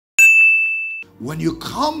when you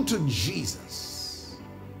come to Jesus,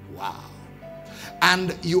 wow,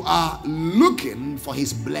 and you are looking for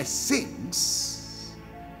his blessings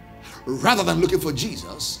rather than looking for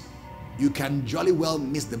Jesus, you can jolly well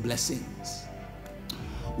miss the blessings.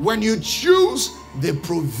 When you choose the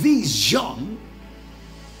provision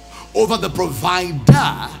over the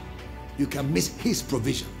provider, you can miss his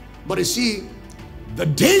provision. But you see, the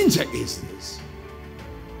danger is this: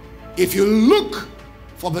 if you look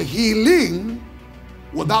for the healing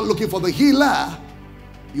without looking for the healer,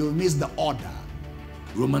 you'll miss the order.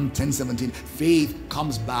 Romans 10:17, faith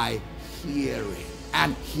comes by hearing,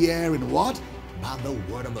 and hearing what? By the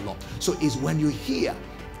word of the Lord. So it's when you hear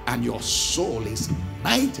and your soul is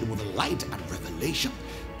ignited with light and revelation,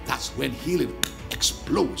 that's when healing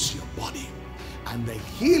explodes your body. And the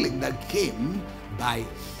healing that came by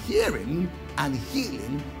hearing and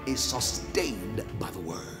healing is sustained by the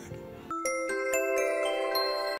word.